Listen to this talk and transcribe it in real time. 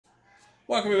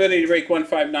Welcome everybody to break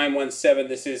 15917.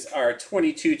 This is our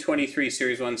 22-23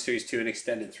 Series 1, Series 2, and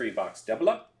extended 3-box double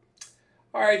up.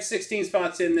 Alright, 16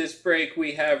 spots in this break.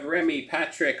 We have Remy,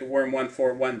 Patrick, Worm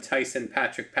 141, Tyson,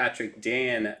 Patrick,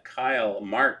 Dan, Kyle,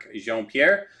 Mark,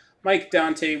 Jean-Pierre, Mike,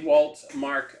 Dante, Walt,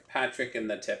 Mark, Patrick, and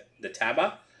the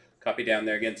Taba. Copy down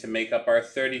there again to make up our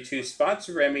 32 spots.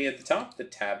 Remy at the top, the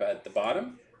Taba at the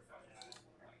bottom.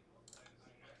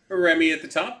 Remy at the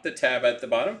top, the Taba at the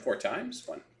bottom, 4 times.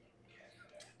 1,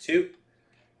 2,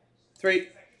 3,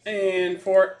 and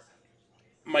 4.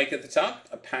 Mike at the top,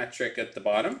 a Patrick at the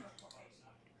bottom.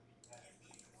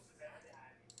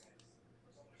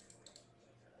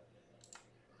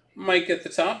 Mike at the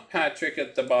top, Patrick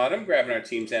at the bottom, grabbing our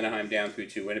teams Anaheim down through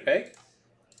to Winnipeg.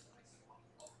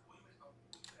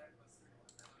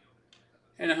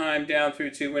 Anaheim down through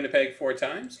to Winnipeg 4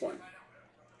 times. 1,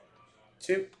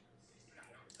 2,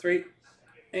 3,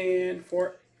 and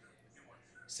 4.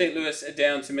 St. Louis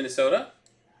down to Minnesota.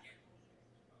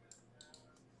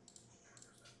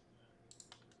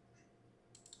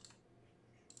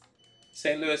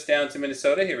 St. Louis down to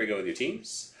Minnesota. Here we go with your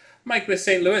teams. Mike with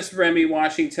St. Louis, Remy,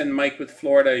 Washington, Mike with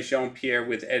Florida, Jean-Pierre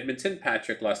with Edmonton,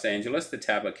 Patrick, Los Angeles, the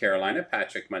Taba, Carolina,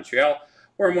 Patrick, Montreal,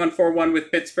 Worm 141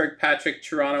 with Pittsburgh, Patrick,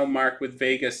 Toronto, Mark with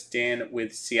Vegas, Dan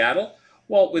with Seattle,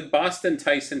 Walt with Boston,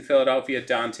 Tyson, Philadelphia,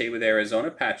 Dante with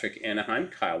Arizona, Patrick, Anaheim,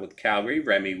 Kyle with Calgary,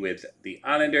 Remy with the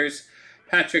Islanders,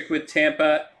 Patrick with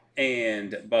Tampa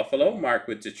and Buffalo, Mark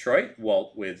with Detroit,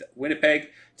 Walt with Winnipeg,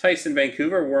 Tyson,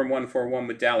 Vancouver, Worm 141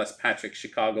 with Dallas, Patrick,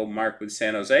 Chicago, Mark with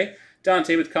San Jose,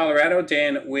 Dante with Colorado,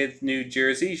 Dan with New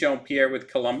Jersey, Jean-Pierre with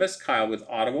Columbus, Kyle with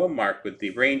Ottawa, Mark with the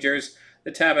Rangers,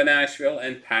 the Taba, Nashville,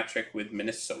 and Patrick with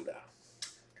Minnesota.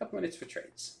 A couple minutes for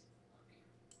trades.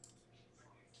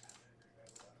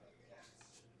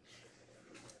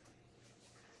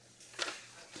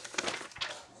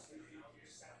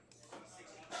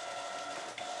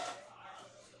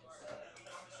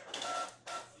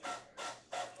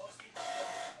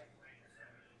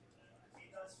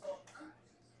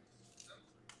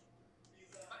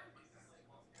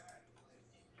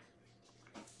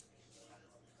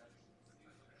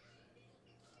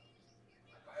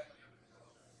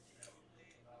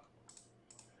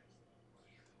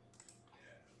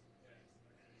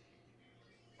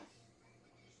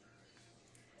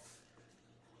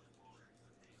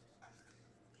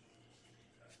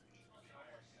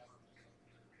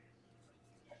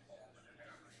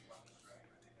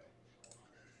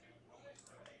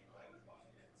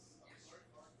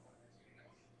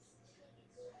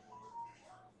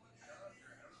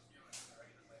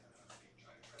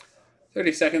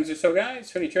 $30 seconds or so,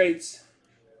 guys. 20 trades.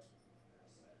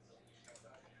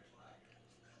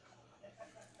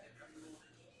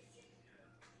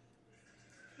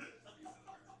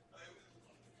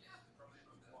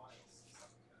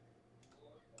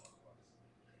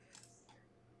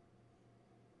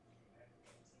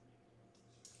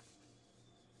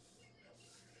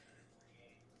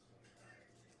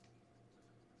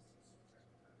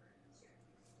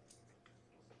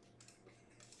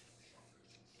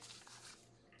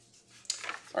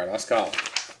 All right, last call.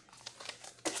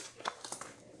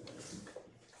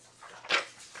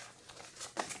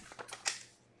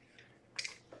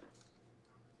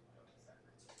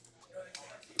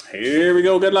 Here we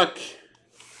go. Good luck.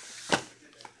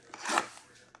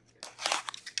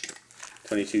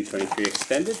 22-23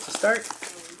 extended to start.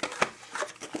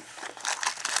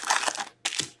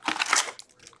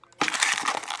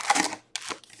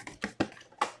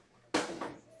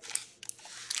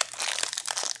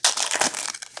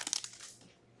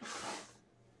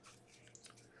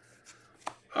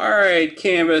 All right,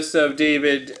 canvas of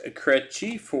David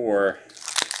Krejci for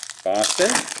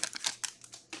Boston.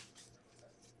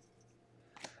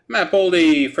 Matt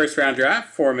Boldy, first round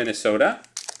draft for Minnesota.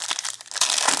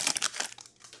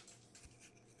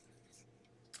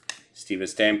 Steven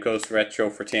Stamkos, retro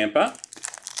for Tampa.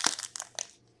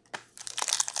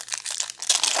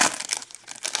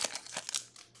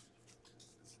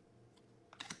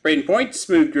 Braden Point,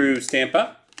 Smooth Grooves,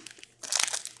 Tampa.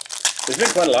 There's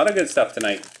been quite a lot of good stuff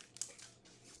tonight.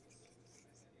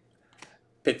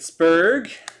 Pittsburgh,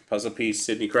 puzzle piece,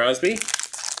 Sidney Crosby.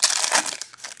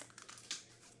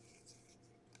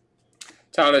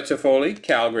 Tyler Toffoli,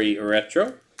 Calgary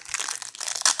retro.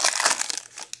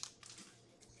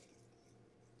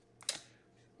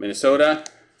 Minnesota,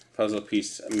 puzzle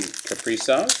piece,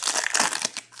 Kaprizov.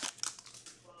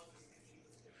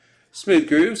 Smooth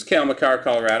Grooves, Cale Makar,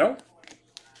 Colorado.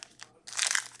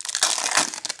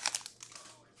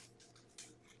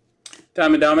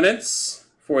 Diamond Dominance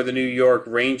for the New York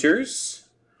Rangers.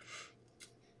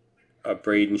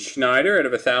 Braden Schneider out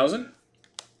of 1,000.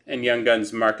 And Young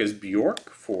Guns Marcus Bjork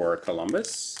for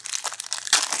Columbus.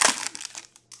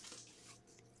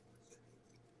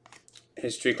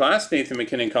 History class, Nathan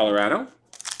McKinnon, Colorado.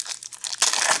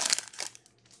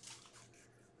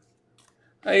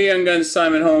 A Young Guns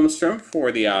Simon Holmstrom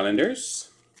for the Islanders.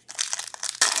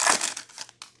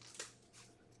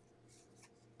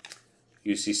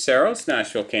 UC Saros,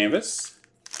 Nashville Canvas.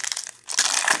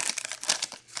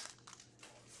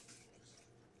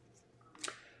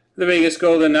 The Vegas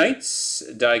Golden Knights,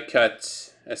 die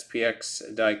cut,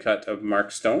 SPX die cut of Mark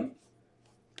Stone.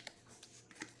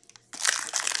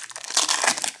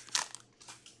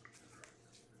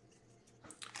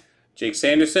 Jake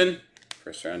Sanderson,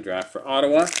 first round draft for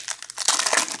Ottawa.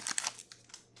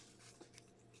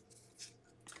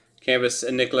 Canvas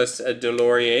Nicholas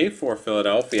Delorier for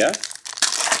Philadelphia.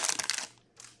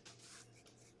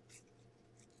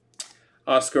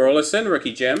 Oscar Olesen,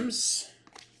 rookie gems.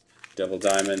 Double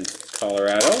Diamond,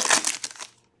 Colorado.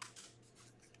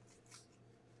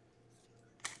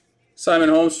 Simon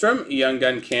Holmstrom, Young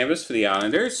Gun Canvas for the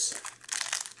Islanders.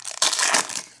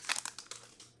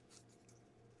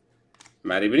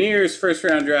 Matty Beniers, first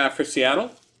round draft for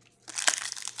Seattle.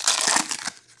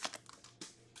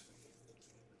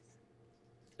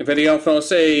 Video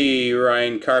Francais,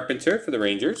 Ryan Carpenter for the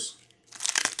Rangers.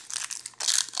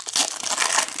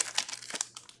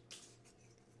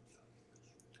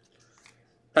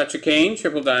 Patrick Kane,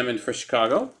 Triple Diamond for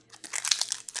Chicago.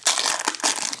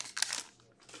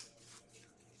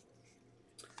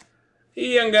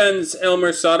 Young Guns,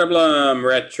 Elmer Soderblom,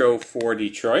 Retro for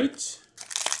Detroit.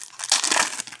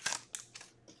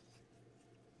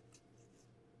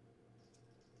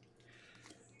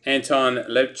 Anton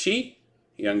Levchi,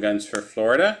 Young Guns for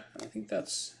Florida. I think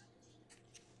that's...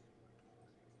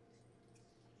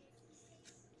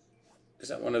 Is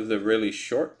that one of the really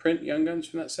short print Young Guns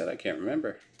from that set? I can't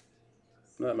remember.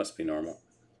 No, that must be normal.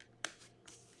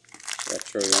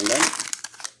 Retro Young Gun.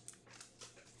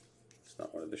 It's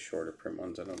not one of the shorter print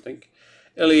ones, I don't think.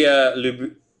 Ilya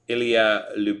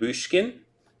Lubushkin.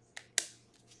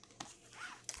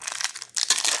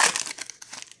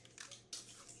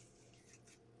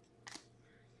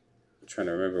 I'm trying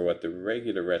to remember what the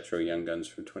regular Retro Young Guns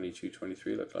from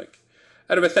 22-23 look like.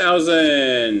 Out of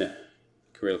 1,000.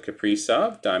 Kirill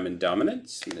Kaprizov, Diamond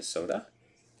Dominance, Minnesota.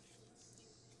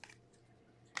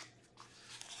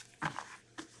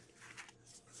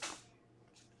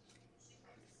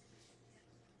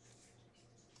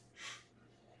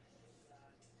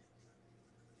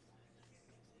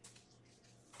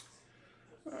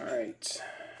 All right.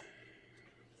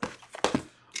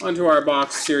 On to our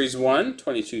box Series 1,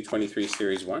 22-23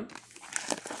 Series 1.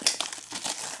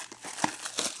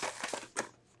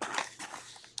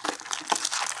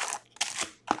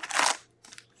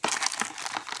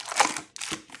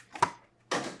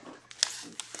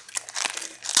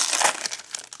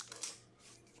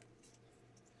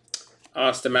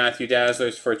 Austin Matthew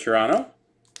Dazzlers for Toronto.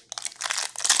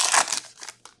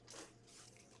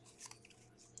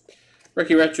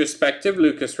 Rookie Retrospective,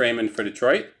 Lucas Raymond for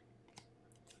Detroit.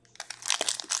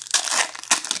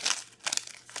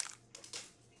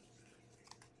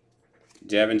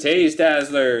 Devin Tays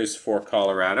Dazzlers for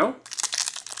Colorado.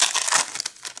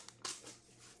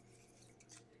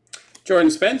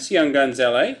 Jordan Spence, Young Guns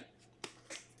LA.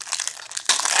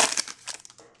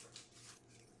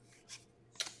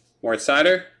 Mort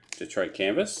Sider, Detroit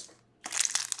Canvas.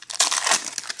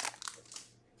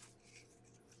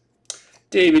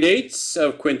 David Yates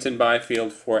of Quinton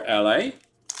Byfield for LA.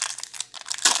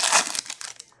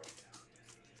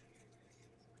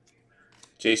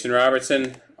 Jason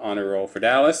Robertson, honor roll for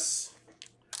Dallas.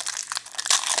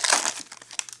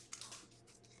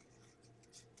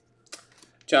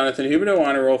 Jonathan Huberdeau,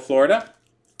 honor roll Florida.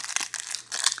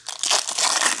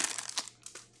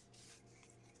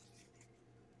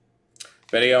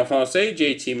 Betty Alphonse,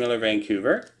 JT Miller,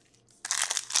 Vancouver.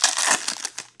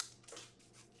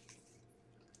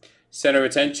 Center of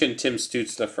Attention, Tim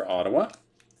Stützle for Ottawa.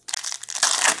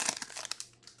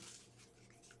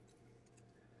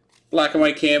 Black and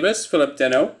White Canvas, Philip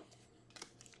Deneau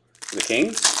for the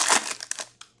Kings.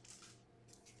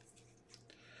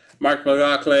 Mark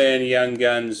McLaughlin, Young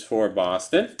Guns for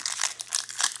Boston.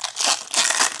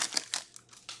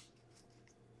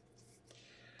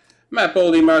 Matt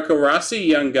Boldy, Marco Rossi,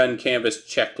 Young Gun Canvas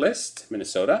Checklist,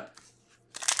 Minnesota.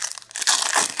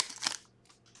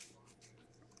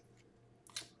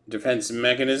 Defense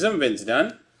Mechanism, Vince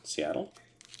Dunn, Seattle.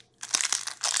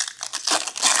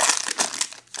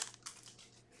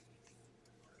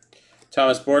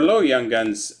 Thomas Bordelot, Young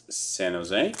Guns, San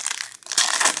Jose.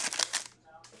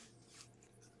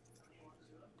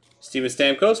 Steven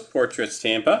Stamkos, Portraits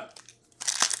Tampa.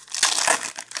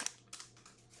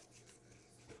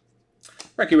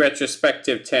 Rookie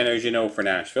Retrospective, Tanner Jeannot for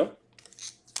Nashville.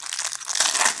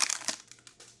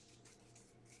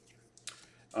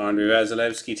 Andrei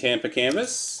Vasilevsky, Tampa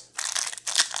Canvas.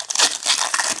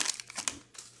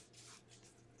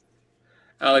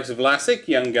 Alex Vlasic,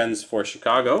 Young Guns for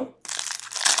Chicago.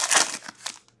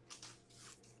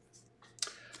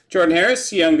 Jordan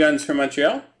Harris, Young Guns for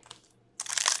Montreal.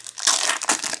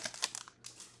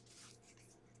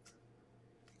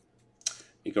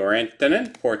 Igor Antonin,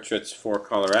 Portraits for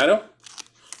Colorado.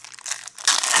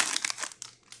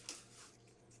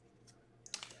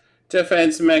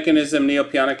 Defense Mechanism, Neil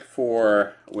Pionk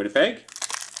for Winnipeg.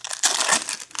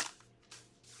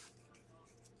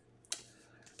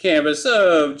 Canvas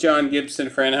of John Gibson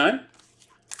for Anaheim.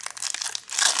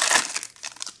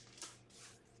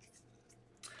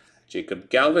 Jacob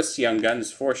Galvis, Young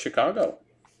Guns for Chicago.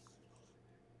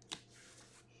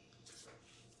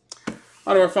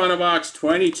 On to our final box,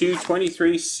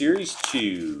 22-23 Series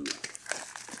 2.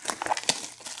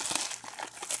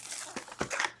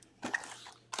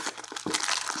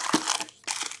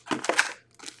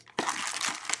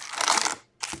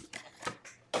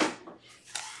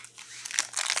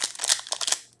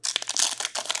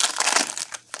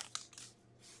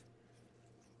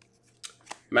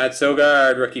 Matt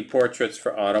Sogard, Rookie Portraits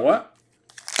for Ottawa.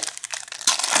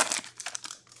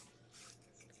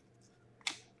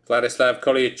 Vladislav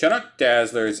Kolyachonok,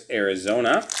 Dazzlers,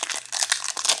 Arizona.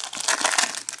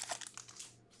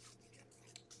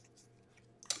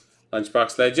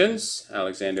 Lunchbox Legends,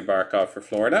 Alexander Barkov for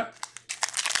Florida.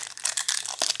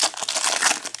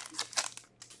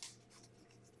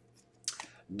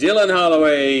 Dylan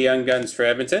Holloway, Young Guns for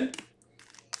Edmonton.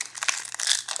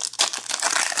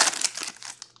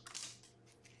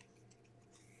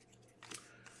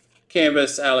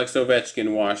 Canvas, Alex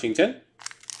Ovechkin, Washington.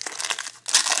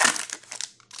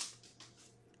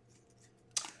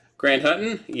 Grant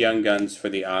Hutton, Young Guns for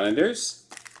the Islanders.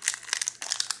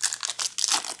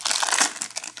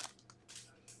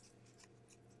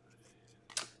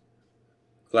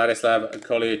 Vladislav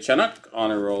Kolyachonok,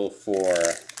 Honor Roll for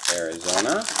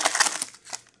Arizona.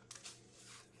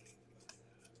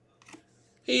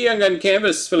 A Young Gun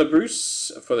Canvas, Philip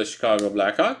Bruce for the Chicago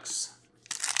Blackhawks.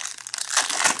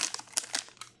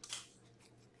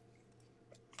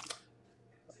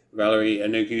 Valerie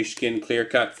Negushkin, Clear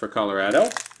Cut for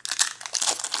Colorado.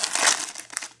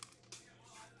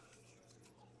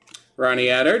 Ronnie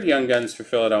Attard, Young Guns for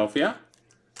Philadelphia.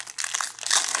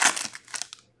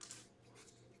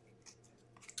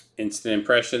 Instant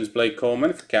Impressions, Blake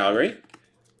Coleman for Calgary.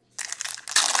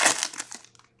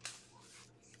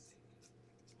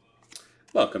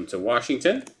 Welcome to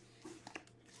Washington.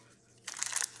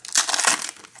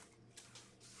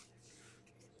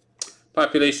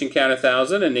 Population Count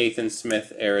 1,000 and Nathan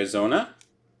Smith, Arizona.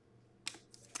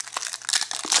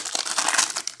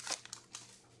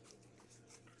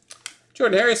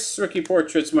 Jordan Harris, Rookie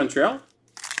Portraits, Montreal.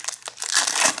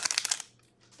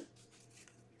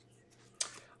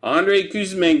 Andrei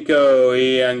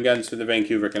Kuzmenko, Young Guns for the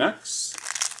Vancouver Canucks.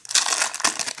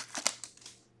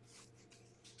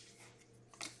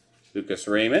 Lucas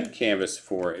Raymond, Canvas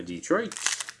for Detroit.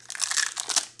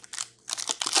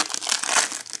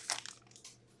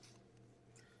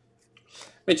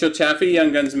 Mitchell Chaffee,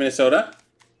 Young Guns, Minnesota.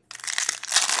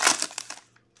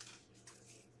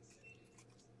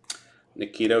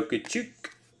 Nikita Kachuk,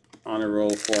 Honor Roll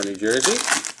for New Jersey.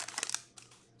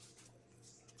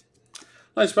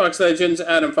 Lunchbox Legends,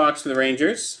 Adam Fox for the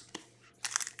Rangers.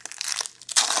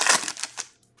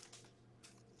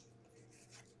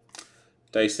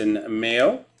 Dyson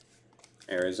Mayo,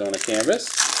 Arizona Canvas.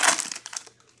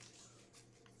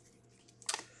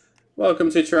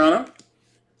 Welcome to Toronto.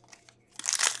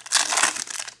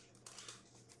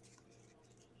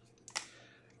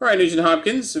 Ryan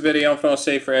Nugent-Hopkins, Video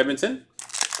Fosse for Edmonton.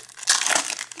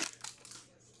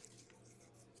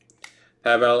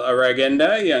 Pavel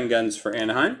Aragenda, Young Guns for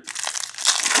Anaheim.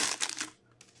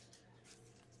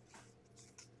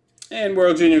 And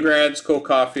World Junior Grads, Cole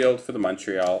Caulfield for the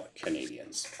Montreal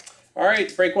Canadiens. All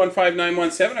right, break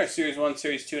 15917, our Series 1,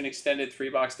 Series 2, and extended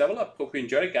 3-box double up. Hope you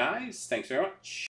enjoyed it, guys. Thanks very much.